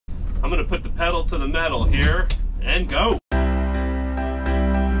I'm gonna put the pedal to the metal here and go.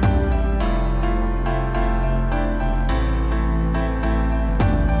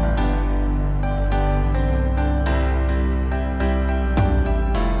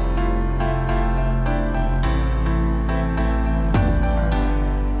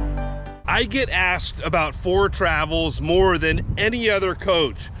 I get asked about Foretravels more than any other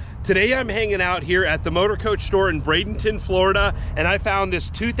coach. Today I'm hanging out here at the Motor Coach store in Bradenton, Florida, and I found this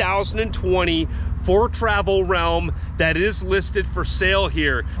 2020 Foretravel Realm that is listed for sale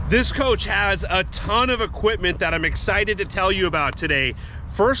here. This coach has a ton of equipment that I'm excited to tell you about today.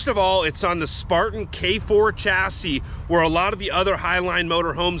 First of all, it's on the Spartan K4 chassis, where a lot of the other Highline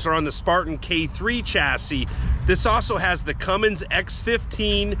motorhomes are on the Spartan K3 chassis. This also has the Cummins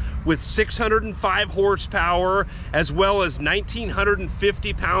X15 with 605 horsepower, as well as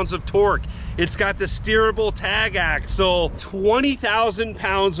 1,950 pounds of torque. It's got the steerable tag axle, 20,000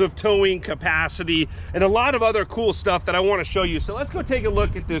 pounds of towing capacity, and a lot of other cool stuff that I want to show you. So let's go take a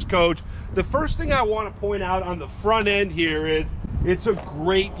look at this coach. The first thing I want to point out on the front end here is it's a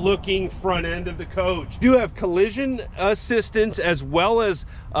great looking front end of the coach. You have collision assistance as well as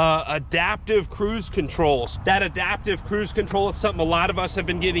adaptive cruise controls. That adaptive cruise control is something a lot of us have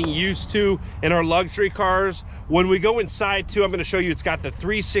been getting used to in our luxury cars. When we go inside too, I'm going to show you, it's got the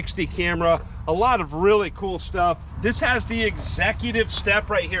 360 camera, a lot of really cool stuff. This has the executive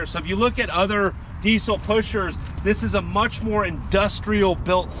step right here. So if you look at other diesel pushers, this is a much more industrial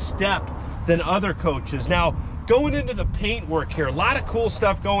built step than other coaches. Now, going into the paintwork here, a lot of cool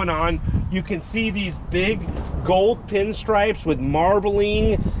stuff going on. You can see these big gold pinstripes with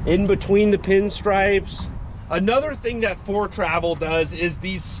marbling in between the pinstripes. Another thing that Foretravel does is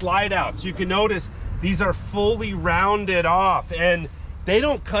these slide outs. You can notice these are fully rounded off and they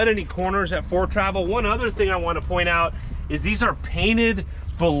don't cut any corners at Foretravel. One other thing I want to point out is these are painted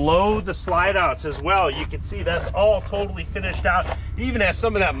below the slide outs as well. You can see that's all totally finished out. It even has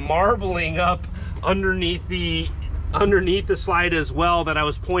some of that marbling up underneath the slide as well that I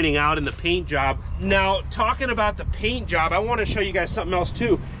was pointing out in the paint job. Now, talking about the paint job, I want to show you guys something else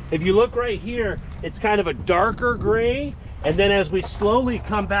too. If you look right here, it's kind of a darker gray, and then as we slowly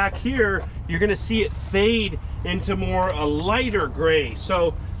come back here, you're going to see it fade into more a lighter gray.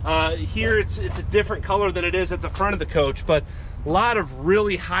 So here it's a different color than it is at the front of the coach, but a lot of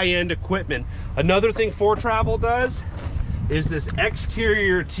really high-end equipment. Another thing Foretravel does is this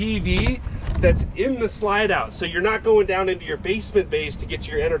exterior TV that's in the slide out. So you're not going down into your basement base to get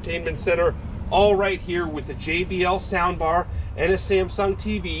to your entertainment center, all right here with the JBL soundbar and a Samsung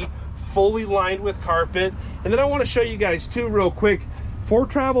TV, fully lined with carpet. And then I want to show you guys too real quick,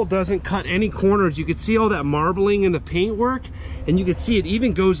 Foretravel doesn't cut any corners. You can see all that marbling in the paintwork, and you can see it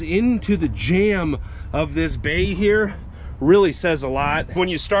even goes into the jamb of this bay here. Really says a lot. When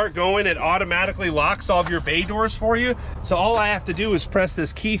you start going, it automatically locks all of your bay doors for you. So all I have to do is press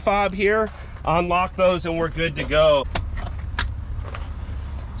this key fob here, unlock those, and we're good to go.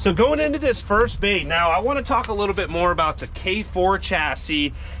 So going into this first bay, now I want to talk a little bit more about the K4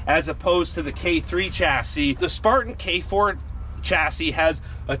 chassis as opposed to the K3 chassis. The Spartan K4 chassis has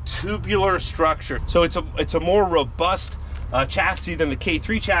a tubular structure. So it's a more robust chassis than the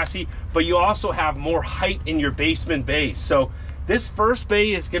K3 chassis, but you also have more height in your basement base. So this first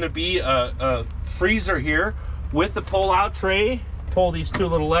bay is going to be a freezer here with the pull-out tray. Pull these two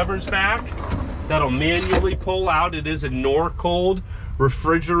little levers back. That'll manually pull out. It is a Norcold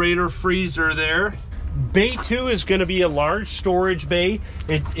refrigerator freezer there. Bay 2 is going to be a large storage bay.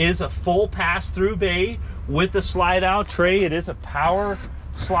 It is a full pass-through bay with the slide-out tray. It is a power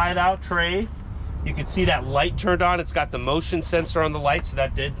slide-out tray. You can see that light turned on. It's got the motion sensor on the light, so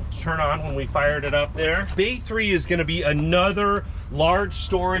that did turn on when we fired it up there. Bay 3 is going to be another large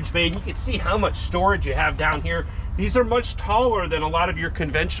storage bay. You can see how much storage you have down here. These are much taller than a lot of your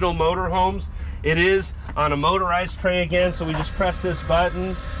conventional motorhomes. It is on a motorized tray again, so we just press this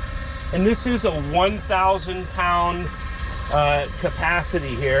button. And this is a 1,000 pound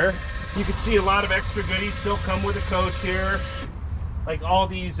capacity here. You can see a lot of extra goodies still come with the coach here. Like all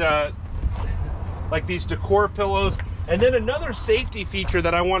these like these decor pillows. And then another safety feature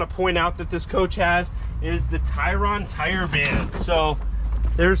that I want to point out that this coach has is the Tyron tire band. So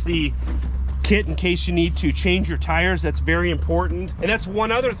there's the kit in case you need to change your tires. That's very important. And that's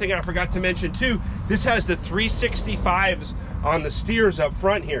one other thing I forgot to mention too. This has the 365s on the steers up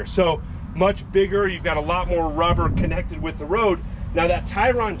front here. So much bigger. You've got a lot more rubber connected with the road. Now that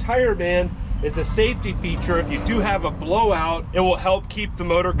Tyron tire band is a safety feature. If you do have a blowout, it will help keep the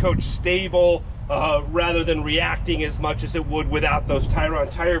motor coach stable rather than reacting as much as it would without those Tyron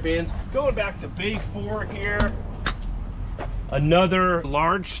tire bands. Going back to Bay 4 here, Another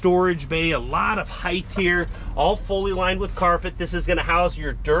large storage bay, a lot of height here, all fully lined with carpet. This is gonna house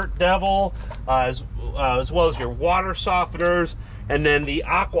your dirt devil, as well as your water softeners. And then the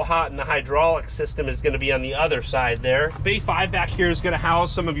aqua hot and the hydraulic system is going to be on the other side there. Bay 5 back here is going to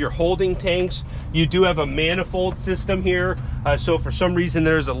house some of your holding tanks. You do have a manifold system here. So if for some reason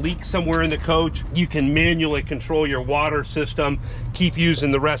there's a leak somewhere in the coach, you can manually control your water system, keep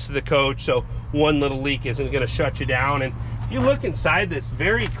using the rest of the coach. So one little leak isn't going to shut you down. And if you look inside this,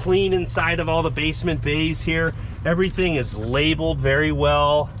 very clean inside of all the basement bays here. Everything is labeled very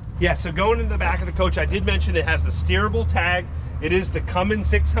well. Yeah, so going into the back of the coach, I did mention it has the steerable tag. It is the Cummins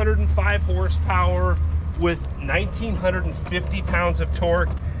 605 horsepower with 1,950 pounds of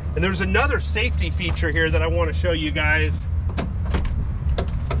torque. And there's another safety feature here that I want to show you guys.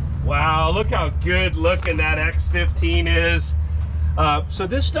 Wow, look how good looking that X15 is. So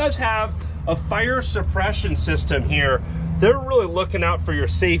this does have a fire suppression system here. They're really looking out for your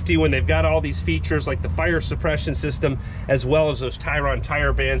safety when they've got all these features like the fire suppression system, as well as those Tyron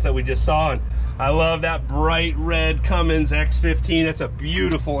tire bands that we just saw. And I love that bright red Cummins X15. That's a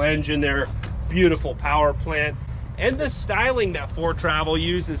beautiful engine there, beautiful power plant. And the styling that Foretravel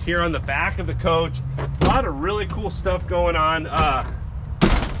uses here on the back of the coach, a lot of really cool stuff going on.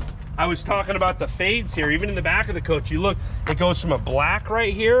 I was talking about the fades here, even in the back of the coach. You look, it goes from a black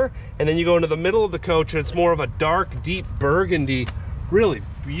right here, and then you go into the middle of the coach, and it's more of a dark, deep burgundy. Really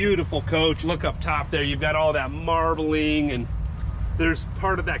beautiful coach. Look up top there, you've got all that marbling, and there's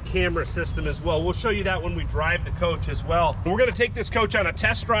part of that camera system as well. We'll show you that when we drive the coach as well. We're gonna take this coach on a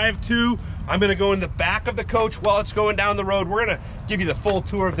test drive too. I'm gonna go in the back of the coach while it's going down the road. We're gonna give you the full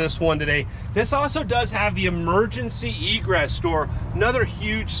tour of this one today. This also does have the emergency egress door, another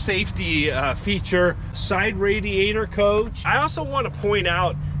huge safety feature. Side radiator coach. I also want to point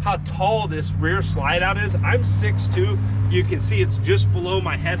out how tall this rear slide out is. I'm 6'2". You can see it's just below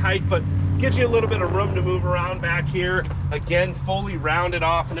my head height, but gives you a little bit of room to move around back here. Again, fully rounded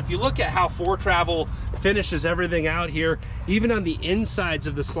off. And if you look at how Foretravel finishes everything out here, even on the insides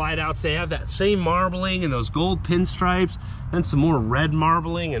of the slide outs, they have that same marbling and those gold pinstripes and some more red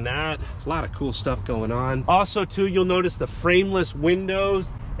marbling and that. A lot of cool stuff going on. Also too, you'll notice the frameless windows.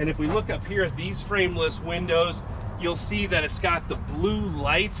 And if we look up here at these frameless windows, you'll see that it's got the blue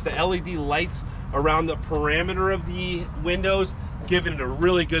lights, the LED lights around the perimeter of the windows, giving it a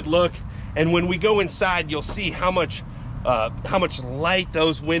really good look. And when we go inside, you'll see how much light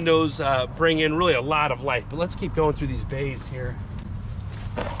those windows bring in, really a lot of light. But let's keep going through these bays here.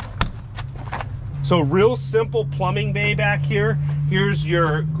 So real simple plumbing bay back here. Here's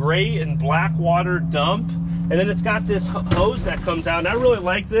your gray and black water dump. And then it's got this hose that comes out. And I really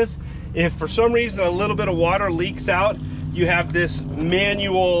like this. If for some reason a little bit of water leaks out, you have this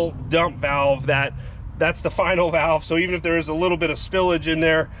manual dump valve that's the final valve. So even if there is a little bit of spillage in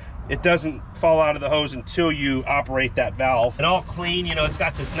there, it doesn't fall out of the hose until you operate that valve. And all clean, you know, it's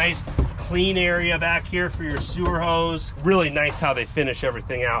got this nice clean area back here for your sewer hose. Really nice how they finish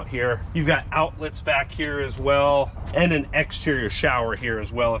everything out here. You've got outlets back here as well, and an exterior shower here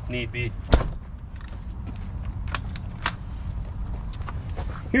as well if need be.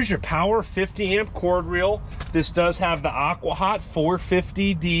 Here's your power 50 amp cord reel. This does have the aqua hot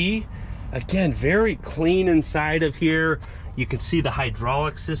 450D. Again, very clean inside of here. You can see the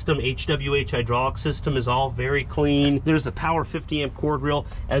hydraulic system, HWH hydraulic system is all very clean. There's the power 50 amp cord reel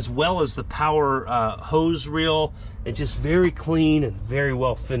as well as the power hose reel. And just very clean and very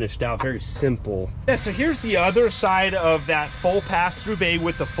well finished out, very simple. Yeah, so here's the other side of that full pass-through bay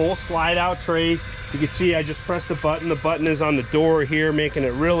with the full slide-out tray. You can see I just pressed the button. The button is on the door here, making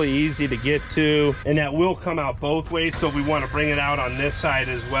it really easy to get to. And that will come out both ways, so if we want to bring it out on this side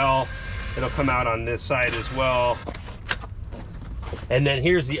as well, it'll come out on this side as well. And then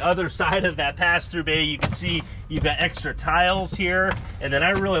here's the other side of that pass-through bay. You can see you've got extra tiles here. And then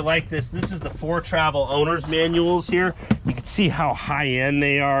I really like this. This is the Foretravel owner's manuals here. You can see how high-end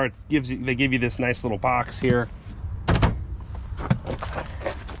they are. They give you this nice little box here.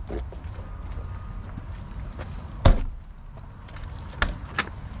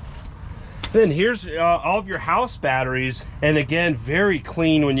 Then here's all of your house batteries. And again, very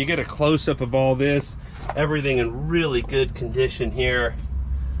clean when you get a close-up of all this. Everything in really good condition here.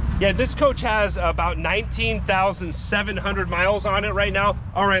 Yeah, this coach has about 19,700 miles on it right now.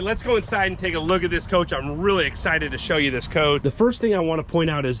 All right, let's go inside and take a look at this coach. I'm really excited to show you this coach. The first thing I want to point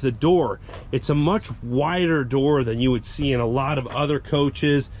out is the door. It's a much wider door than you would see in a lot of other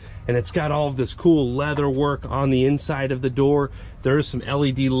coaches. And it's got all of this cool leather work on the inside of the door. There is some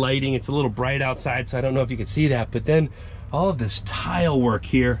LED lighting. It's a little bright outside, so I don't know if you can see that. But then all of this tile work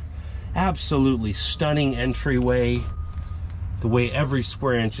here. Absolutely stunning entryway. the way every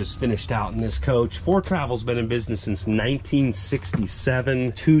square inch is finished out in this coach. Foretravel's been in business since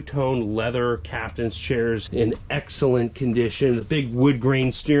 1967. Two-tone leather captain's chairs in excellent condition. The big wood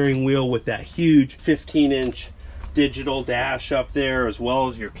grain steering wheel with that huge 15-inch digital dash up there, as well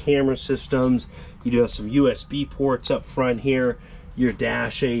as your camera systems. You do have some USB ports up front here. Your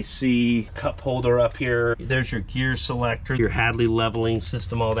dash AC, cup holder up here. There's your gear selector, your Hadley leveling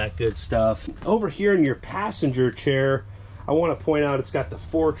system, all that good stuff. Over here in your passenger chair, I want to point out it's got the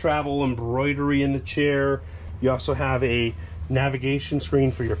Foretravel embroidery in the chair. You also have a navigation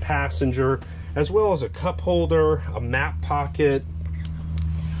screen for your passenger, as well as a cup holder, a map pocket,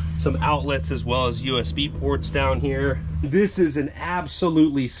 some outlets, as well as USB ports down here. This is an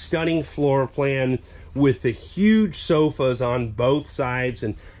absolutely stunning floor plan with the huge sofas on both sides,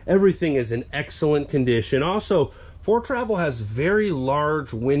 and everything is in excellent condition. Also, Foretravel has very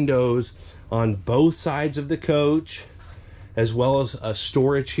large windows on both sides of the coach, as well as a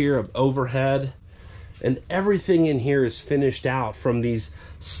storage here overhead, and everything in here is finished out from these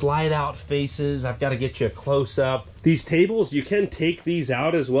slide out faces. I've got to get you a close up. These tables, you can take these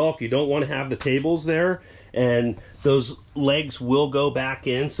out as well if you don't want to have the tables there, and those legs will go back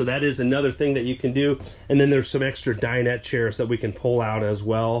in, so that is another thing that you can do. And then there's some extra dinette chairs that we can pull out as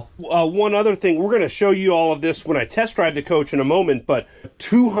well. One other thing, we're going to show you all of this when I test drive the coach in a moment, but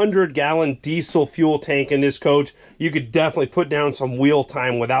 200-gallon diesel fuel tank in this coach. You could definitely put down some wheel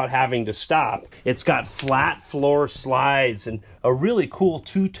time without having to stop. It's got flat floor slides and a really cool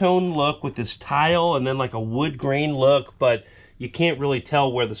two-tone look with this tile and then like a wood grain look, but you can't really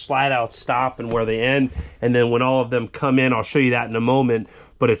tell where the slide outs stop and where they end. And then when all of them come in, I'll show you that in a moment,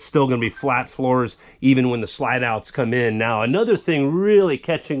 but it's still gonna be flat floors even when the slide outs come in. Now, another thing really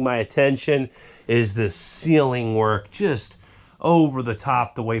catching my attention is the ceiling work, just over the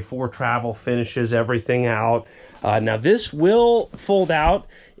top, the way Foretravel finishes everything out. Now this will fold out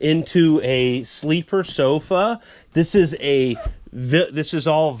into a sleeper sofa. This is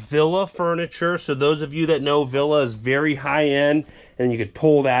all Villa furniture, so those of you that know Villa is very high end, and you could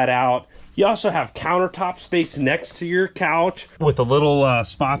pull that out. You also have countertop space next to your couch with a little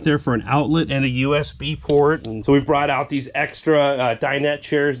spot there for an outlet and a USB port. And so we brought out these extra dinette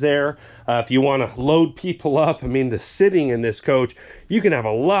chairs there. If you want to load people up, I mean, the sitting in this coach, you can have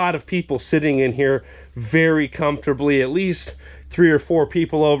a lot of people sitting in here very comfortably, at least 3 or 4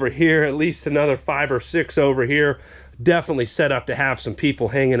 people over here, at least another 5 or 6 over here. Definitely set up to have some people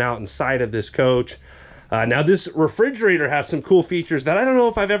hanging out inside of this coach. Now this refrigerator has some cool features that I don't know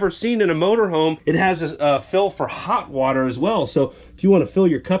if I've ever seen in a motorhome. It has a fill for hot water as well. So if you want to fill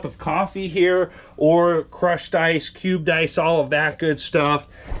your cup of coffee here, or crushed ice, cubed ice, all of that good stuff,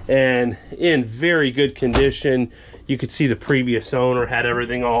 and in very good condition. You could see the previous owner had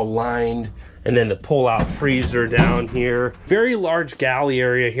everything all lined. And then the pull-out freezer down here. Very large galley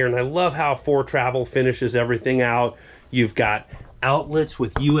area here, and I love how Foretravel finishes everything out. You've got outlets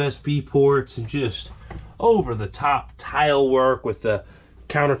with USB ports and just over-the-top tile work with the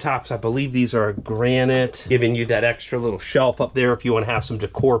countertops. I believe these are granite, giving you that extra little shelf up there if you want to have some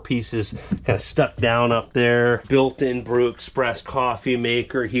decor pieces kind of stuck down up there. Built-in Brew Express coffee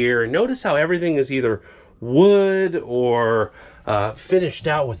maker here. Notice how everything is either wood or finished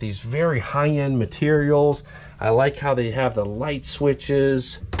out with these very high-end materials. I like how they have the light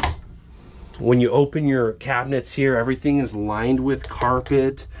switches. When you open your cabinets here, everything is lined with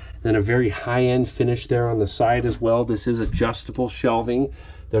carpet. Then a very high-end finish there on the side as well. This is adjustable shelving.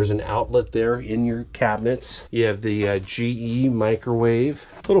 There's an outlet there in your cabinets. You have the GE microwave.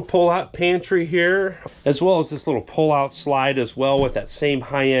 Little pull-out pantry here, as well as this little pull-out slide as well with that same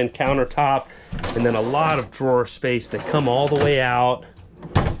high-end countertop. And then a lot of drawer space that come all the way out.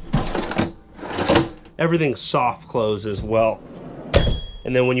 Everything's soft close as well.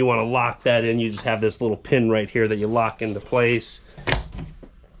 And then when you want to lock that in, you just have this little pin right here that you lock into place.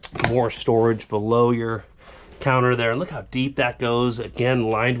 More storage below your counter there. Look how deep that goes. Again,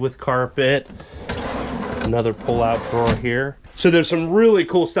 lined with carpet. Another pull-out drawer here. So there's some really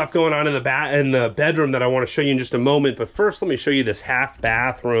cool stuff going on in the bedroom that I want to show you in just a moment. But first, let me show you this half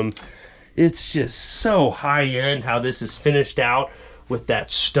bathroom. It's just so high-end how this is finished out with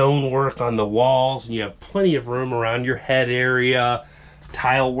that stonework on the walls. And you have plenty of room around your head area.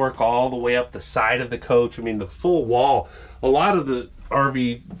 Tile work all the way up the side of the coach. I mean, the full wall. A lot of the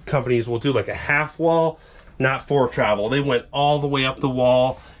RV companies will do like a half wall. Not Foretravel. They went all the way up the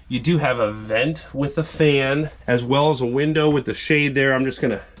wall. You do have a vent with a fan, as well as a window with the shade there. I'm just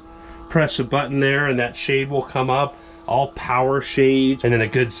gonna press a button there and that shade will come up. All power shades, and then a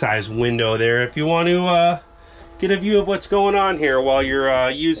good sized window there if you want to get a view of what's going on here while you're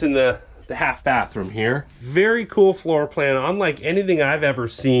using the the half bathroom here. Very cool floor plan, unlike anything I've ever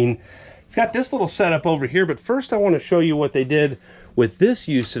seen. It's got this little setup over here, but first I want to show you what they did with this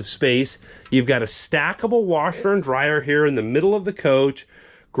use of space. You've got a stackable washer and dryer here in the middle of the coach.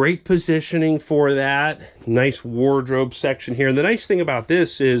 Great positioning for that. Nice wardrobe section here. And the nice thing about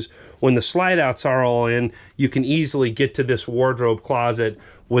this is when the slide outs are all in, you can easily get to this wardrobe closet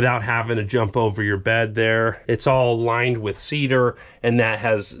without having to jump over your bed there. It's all lined with cedar, and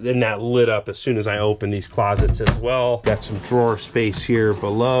that lit up as soon as I open these closets as well. Got some drawer space here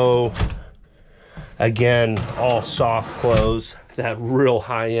below. Again, all soft close. That real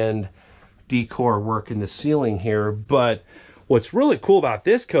high-end decor work in the ceiling here. But what's really cool about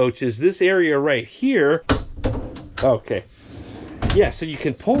this coach is this area right here. Okay. Yeah, so you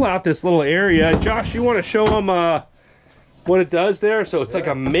can pull out this little area. Josh, you want to show them what it does there? So it's like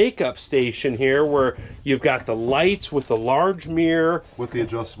a makeup station here where you've got the lights with the large mirror. With the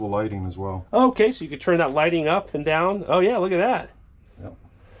adjustable lighting as well. Okay, so you can turn that lighting up and down. Oh yeah, look at that. Yep.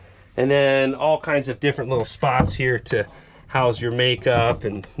 And then all kinds of different little spots here to house your makeup,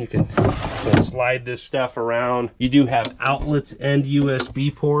 and you can slide this stuff around. You do have outlets and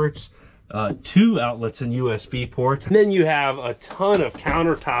USB ports. 2 outlets and USB ports. And then you have a ton of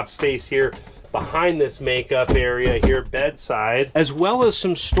countertop space here behind this makeup area here bedside, as well as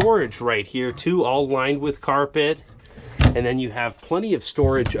some storage right here too, all lined with carpet. And then you have plenty of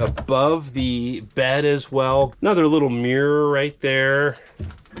storage above the bed as well. Another little mirror right there.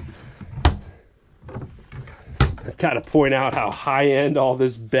 I've got to point out how high-end all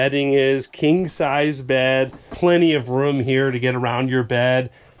this bedding is. King-size bed, plenty of room here to get around your bed.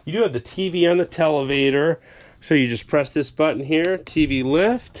 You do have the TV on the televator. So you just press this button here, TV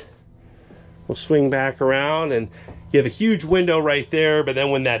lift. We'll swing back around, and you have a huge window right there, but then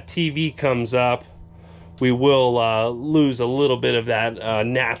when that TV comes up, we will lose a little bit of that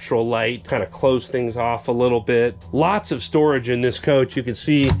natural light, kind of close things off a little bit. Lots of storage in this coach. You can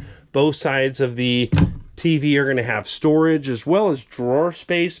see both sides of the TV are going to have storage as well as drawer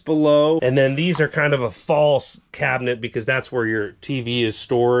space below. And then these are kind of a false cabinet because that's where your TV is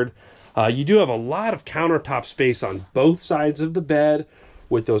stored. You do have a lot of countertop space on both sides of the bed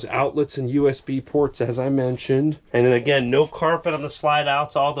with those outlets and USB ports, as I mentioned. And then again, no carpet on the slide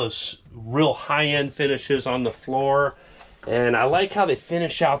outs, all those real high-end finishes on the floor. And I like how they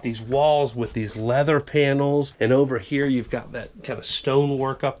finish out these walls with these leather panels. And over here, you've got that kind of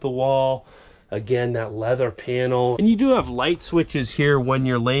stonework up the wall. Again, that leather panel. And you do have light switches here when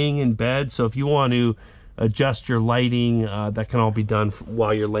you're laying in bed. So if you want to adjust your lighting, that can all be done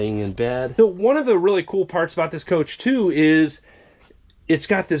while you're laying in bed. So one of the really cool parts about this coach too is it's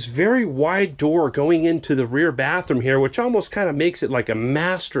got this very wide door going into the rear bathroom here, which almost kind of makes it like a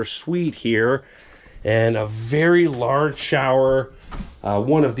master suite here. And a very large shower,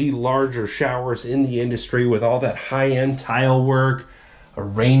 one of the larger showers in the industry with all that high-end tile work. A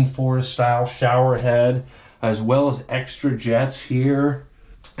rainforest style shower head, as well as extra jets here,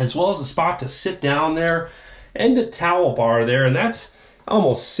 as well as a spot to sit down there and a towel bar there. And that's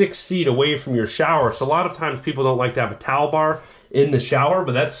almost 6 feet away from your shower. So a lot of times people don't like to have a towel bar in the shower,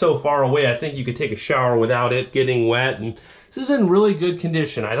 but that's so far away. I think you could take a shower without it getting wet. And this is in really good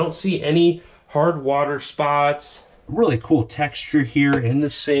condition. I don't see any hard water spots. Really cool texture here in the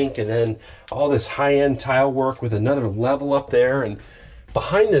sink, and then all this high-end tile work with another level up there. And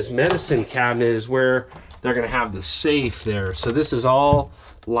behind this medicine cabinet is where they're going to have the safe there. So this is all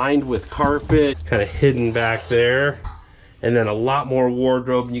lined with carpet, kind of hidden back there. And then a lot more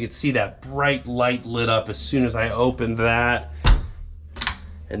wardrobe. And you can see that bright light lit up as soon as I opened that.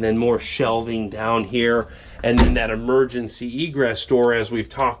 And then more shelving down here. And then that emergency egress door, as we've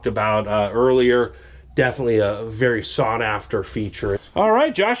talked about earlier. Definitely a very sought after feature. All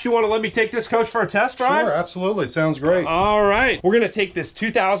right, Josh, you want to let me take this coach for a test drive? Sure, absolutely. Sounds great. All right, we're going to take this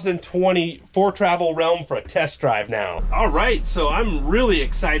 2020 Foretravel Realm for a test drive now. All right, so I'm really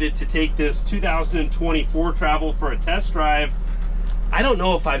excited to take this 2020 Foretravel for a test drive. I don't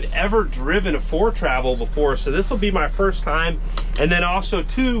know if I've ever driven a Foretravel before, so this will be my first time. And then also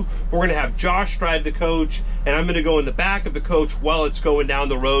too, we're going to have Josh drive the coach, and I'm going to go in the back of the coach while it's going down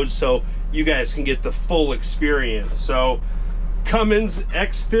the road, so you guys can get the full experience. So Cummins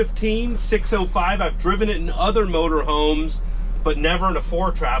X15 605, I've driven it in other motorhomes, but never in a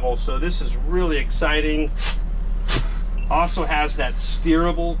Foretravel, so this is really exciting. Also has that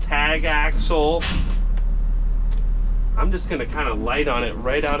steerable tag axle. I'm just gonna kind of light on it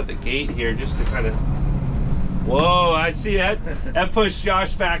right out of the gate here, just to kind of, whoa, I see that. That pushed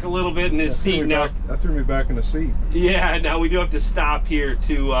Josh back a little bit in his seat now. That threw me back in the seat. Yeah, now we do have to stop here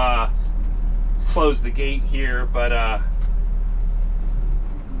to close the gate here, but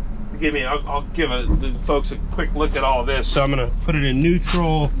you I'll give the folks a quick look at all this. So I'm gonna put it in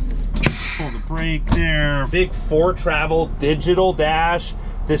neutral, pull the brake there. Big Foretravel digital dash.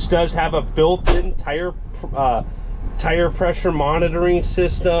 This does have a built-in tire pressure monitoring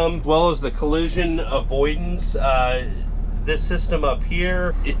system, as well as the collision avoidance. This system up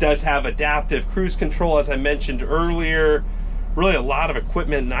here, it does have adaptive cruise control, as I mentioned earlier. Really a lot of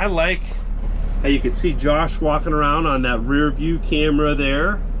equipment, and I like how you can see Josh walking around on that rear view camera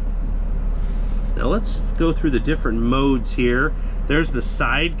there. Now let's go through the different modes here. There's the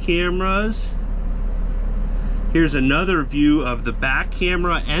side cameras. Here's another view of the back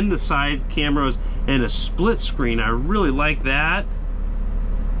camera and the side cameras and a split screen. I really like that.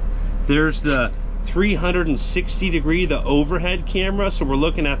 There's the 360 degree, the overhead camera. So we're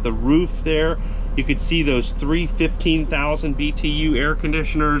looking at the roof there. You could see those 15,000 BTU air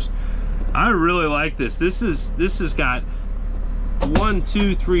conditioners. I really like this. This has got 1,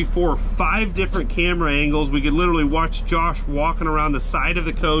 2, 3, 4, 5 different camera angles. We could literally watch Josh walking around the side of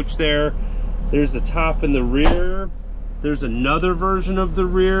the coach there. There's the top and the rear. There's another version of the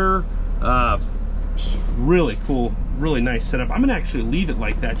rear. Really cool, really nice setup. I'm gonna actually leave it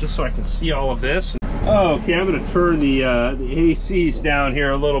like that just so I can see all of this. Okay, I'm gonna turn the ACs down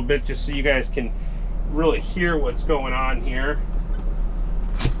here a little bit just so you guys can really hear what's going on here.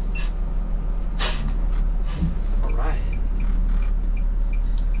 All right.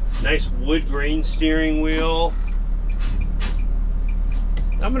 Nice wood grain steering wheel.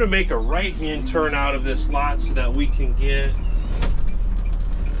 I'm gonna make a right-hand turn out of this lot so that we can get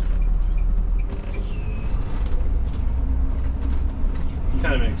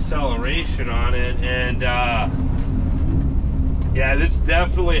kind of acceleration on it. And yeah, this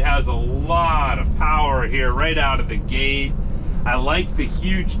definitely has a lot of power here right out of the gate. I like the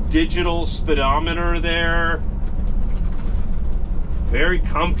huge digital speedometer there. Very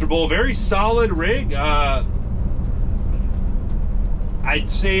comfortable, very solid rig. I'd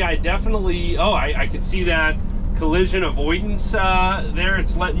say I definitely, I could see that collision avoidance there.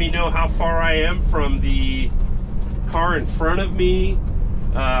 It's letting me know how far I am from the car in front of me.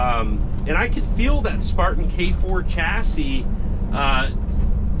 And I could feel that Spartan K4 chassis.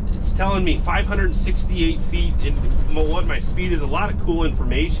 It's telling me 568 feet and what my speed is. A lot of cool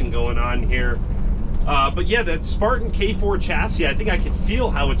information going on here. But yeah, that Spartan K4 chassis, I think I can feel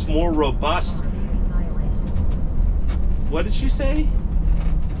how it's more robust. What did she say?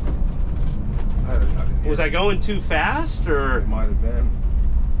 Was I going too fast, or? It might have been.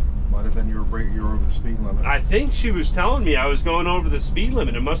 Might have been you were over the speed limit. I think she was telling me I was going over the speed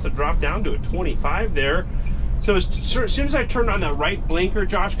limit. It must have dropped down to a 25 there. So as soon as I turned on that right blinker,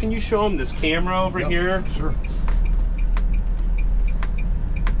 Josh, can you show him this camera over here? Sure.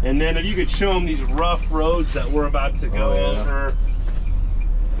 And then if you could show them these rough roads that we're about to go over.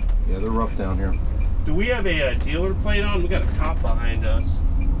 Yeah, they're rough down here. Do we have a dealer plate on? We got a cop behind us.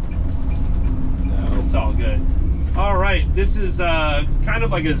 No. It's all good. All right, this is kind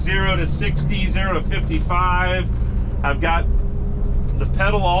of like a 0 to 60, 0 to 55. I've got the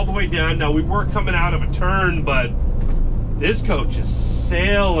pedal all the way down. Now, we were coming out of a turn, but this coach is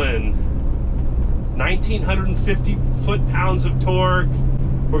sailing. 1,950 foot-pounds of torque.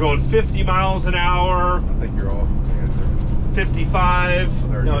 We're going 50 miles an hour. I think you're off.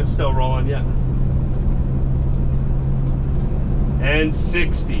 55. No, it's still rolling, yeah. And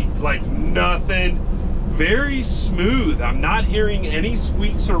 60, like nothing. Very smooth. I'm not hearing any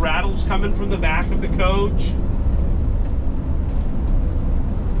squeaks or rattles coming from the back of the coach.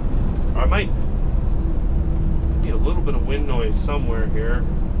 I might get a little bit of wind noise somewhere here.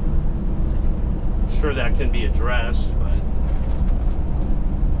 I'm sure that can be addressed, but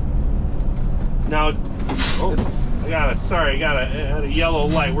now, I got a yellow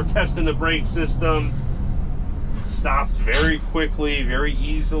light. We're testing the brake system. Stops very quickly, very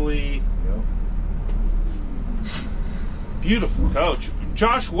easily. Beautiful coach.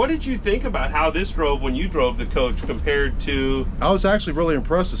 Josh, what did you think about how this drove when you drove the coach compared to? I was actually really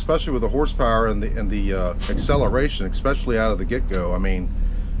impressed, especially with the horsepower and the acceleration, especially out of the get-go. I mean,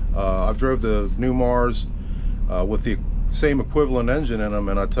 I've drove the new Mars with the same equivalent engine in them,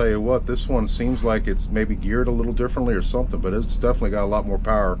 and I tell you what, this one seems like it's maybe geared a little differently or something, but it's definitely got a lot more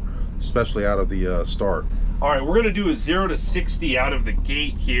power, especially out of the start. All right, we're gonna do a 0 to 60 out of the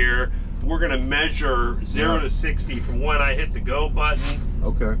gate here. We're gonna measure 0 to 60 from when I hit the go button.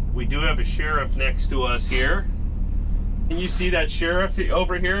 Okay. We do have a sheriff next to us here. Can you see that sheriff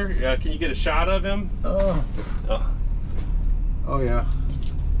over here? Can you get a shot of him? Oh yeah.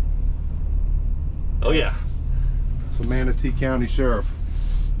 Oh yeah. It's a Manatee County Sheriff.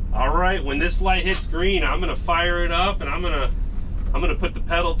 All right, when this light hits green, I'm gonna fire it up and I'm gonna I'm gonna put the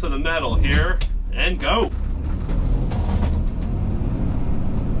pedal to the metal here and go.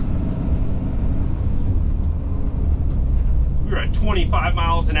 We're at 25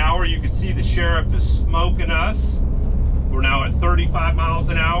 miles an hour. You can see the sheriff is smoking us. We're now at 35 miles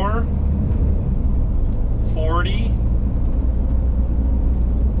an hour. 40,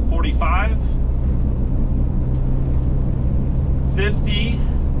 45, 50,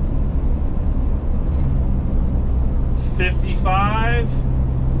 55,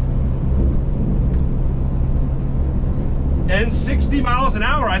 and 60 miles an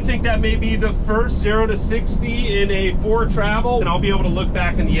hour. I think that may be the first 0 to 60 in a Foretravel, and I'll be able to look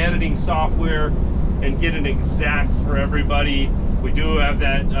back in the editing software and get an exact for everybody. We do have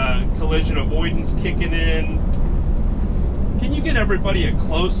that collision avoidance kicking in. Can you get everybody a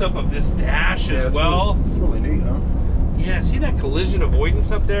close-up of this dash as well? It's really neat, huh? Yeah, see that collision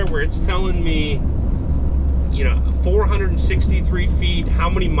avoidance up there where it's telling me, you know, 463 feet, how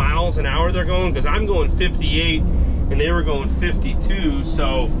many miles an hour they're going? Because I'm going 58 and they were going 52,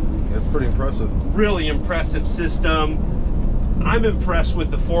 so. That's pretty impressive. Really impressive system. I'm impressed with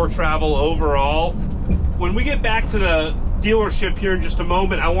the Foretravel overall. When we get back to the dealership here in just a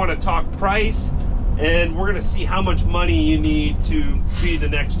moment, I want to talk price, and we're going to see how much money you need to be the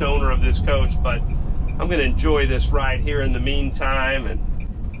next owner of this coach. But I'm going to enjoy this ride here in the meantime, and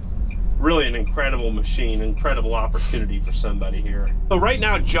really an incredible machine, incredible opportunity for somebody here. So right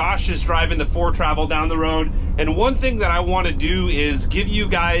now Josh is driving the Foretravel down the road, and one thing that I want to do is give you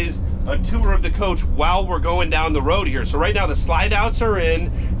guys a tour of the coach while we're going down the road here. So right now the slide outs are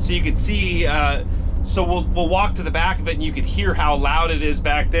in, so you can see so we'll walk to the back of it and you can hear how loud it is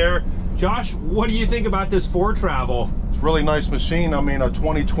back there. Josh, what do you think about this Foretravel? It's a really nice machine. I mean, a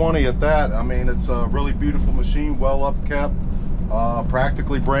 2020 at that. I mean, it's a really beautiful machine, well upkept,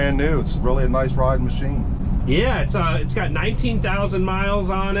 practically brand new. It's really a nice riding machine. Yeah, it's got 19,000 miles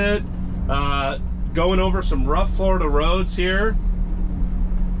on it, going over some rough Florida roads here.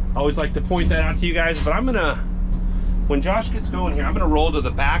 I always like to point that out to you guys, but I'm gonna, when Josh gets going here, I'm gonna roll to the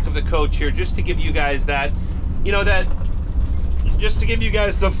back of the coach here just to give you guys that, you know, just to give you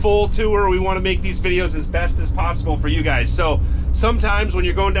guys the full tour. We want to make these videos as best as possible for you guys. So sometimes when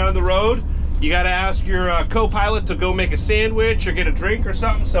you're going down the road, you got to ask your co-pilot to go make a sandwich or get a drink or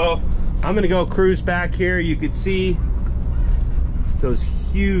something. So I'm gonna go cruise back here. You can see those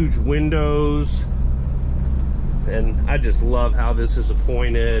huge windows, and I just love how this is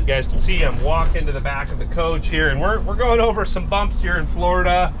appointed. You guys can see I'm walking to the back of the coach here, and we're going over some bumps here in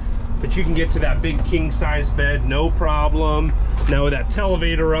Florida, but you can get to that big king size bed no problem. Now with that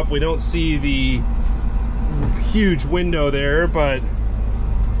televator up, we don't see the huge window there, but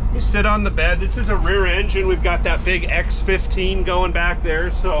you sit on the bed. This is a rear engine. We've got that big X15 going back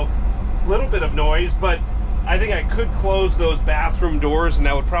there, so a little bit of noise, but I think I could close those bathroom doors and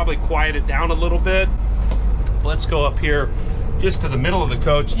that would probably quiet it down a little bit. Let's go up here just to the middle of the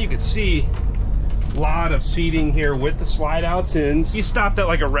coach. You can see a lot of seating here with the slide outs in. You stopped at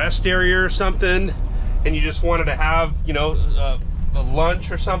like a rest area or something and you just wanted to have, you know, a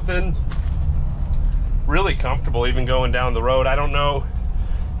lunch or something. Really comfortable even going down the road. I don't know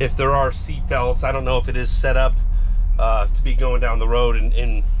if there are seat belts. I don't know if it is set up to be going down the road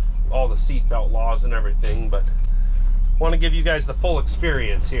in all the seat belt laws and everything, but want to give you guys the full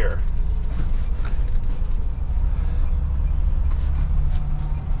experience here.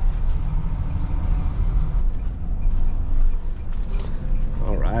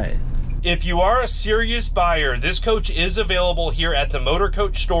 All right. If you are a serious buyer, this coach is available here at the Motor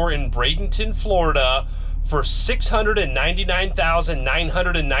Coach store in Bradenton, Florida for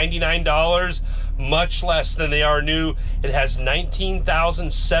 $699,999, much less than they are new. It has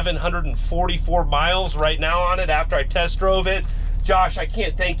 19,744 miles right now on it after I test drove it. Josh, I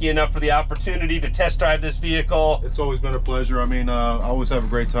can't thank you enough for the opportunity to test drive this vehicle. It's always been a pleasure. I mean, I always have a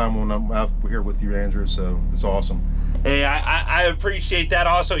great time when I'm out here with you, Andrew, so it's awesome. Hey, I appreciate that.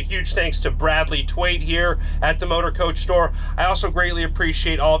 Also, a huge thanks to Bradley Twait here at the Motor Coach store. I also greatly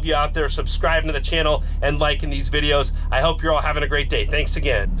appreciate all of you out there subscribing to the channel and liking these videos. I hope you're all having a great day. Thanks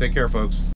again. Take care, folks.